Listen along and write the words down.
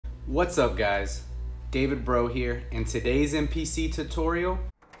What's up guys, DBREAUXII here. In today's MPC tutorial,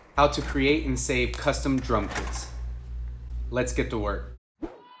 how to create and save custom drum kits. Let's get to work.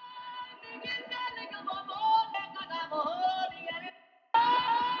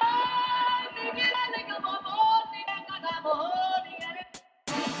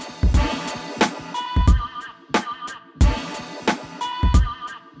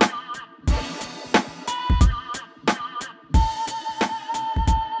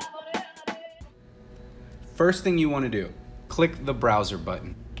 First thing you want to do, click the browser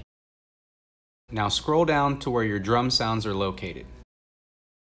button. Now scroll down to where your drum sounds are located.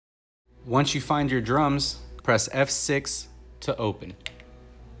 Once you find your drums, press F6 to open.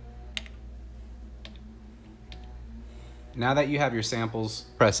 Now that you have your samples,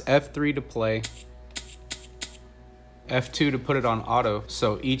 press F3 to play, F2 to put it on auto,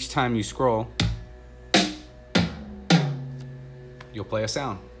 so each time you scroll, you'll play a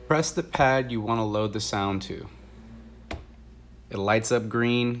sound. Press the pad you want to load the sound to. It lights up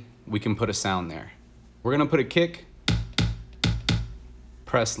green, we can put a sound there. We're gonna put a kick.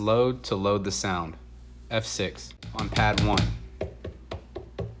 Press load to load the sound. F6 on pad 1.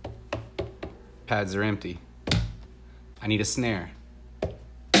 Pads are empty. I need a snare.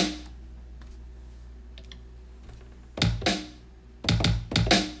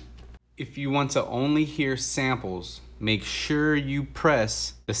 If you want to only hear samples, make sure you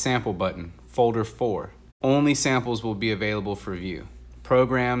press the sample button, folder 4. Only samples will be available for view.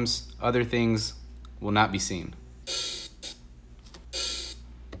 Programs, other things will not be seen.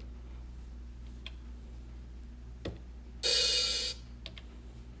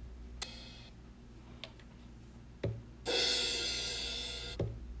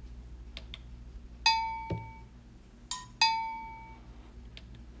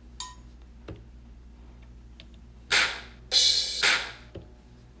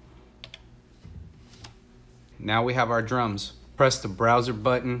 Now we have our drums. Press the browser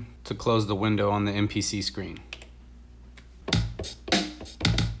button to close the window on the MPC screen.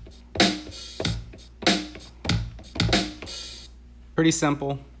 Pretty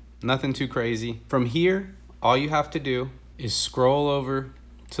simple, nothing too crazy. From here, all you have to do is scroll over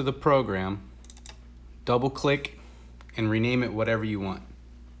to the program, double click, and rename it whatever you want.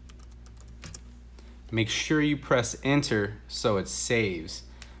 Make sure you press enter so it saves.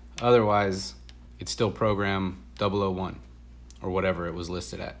 Otherwise, it's still program 001 or whatever it was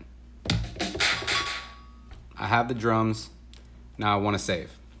listed at. I have the drums, now I want to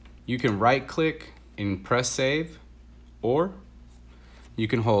save. You can right click and press save, or you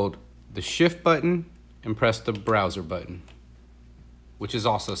can hold the shift button and press the browser button, which is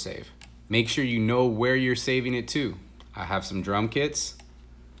also save. Make sure you know where you're saving it to. I have some drum kits,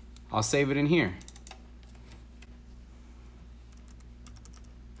 I'll save it in here.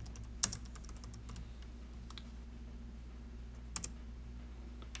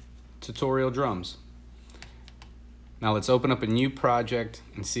 Tutorial drums. Now let's open up a new project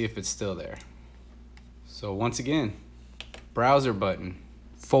and see if it's still there. So once again, browser button,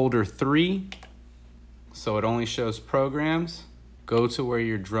 folder 3, so it only shows programs. Go to where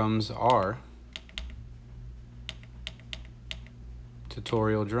your drums are.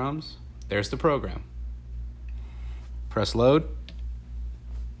 Tutorial drums, there's the program. Press load.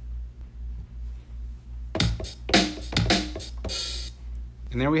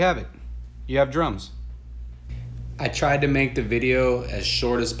 And there we have it. You have drums. I tried to make the video as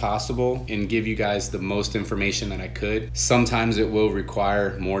short as possible and give you guys the most information that I could. Sometimes it will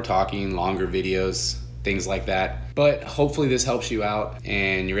require more talking, longer videos, things like that. But hopefully this helps you out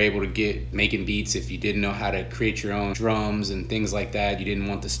and you're able to get making beats if you didn't know how to create your own drums and things like that. You didn't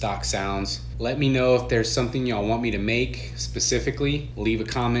want the stock sounds. Let me know if there's something y'all want me to make specifically. Leave a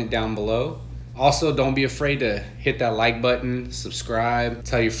comment down below. Also, don't be afraid to hit that like button, subscribe,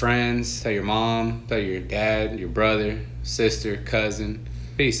 tell your friends, tell your mom, tell your dad, your brother, sister, cousin.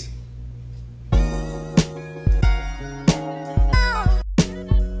 Peace.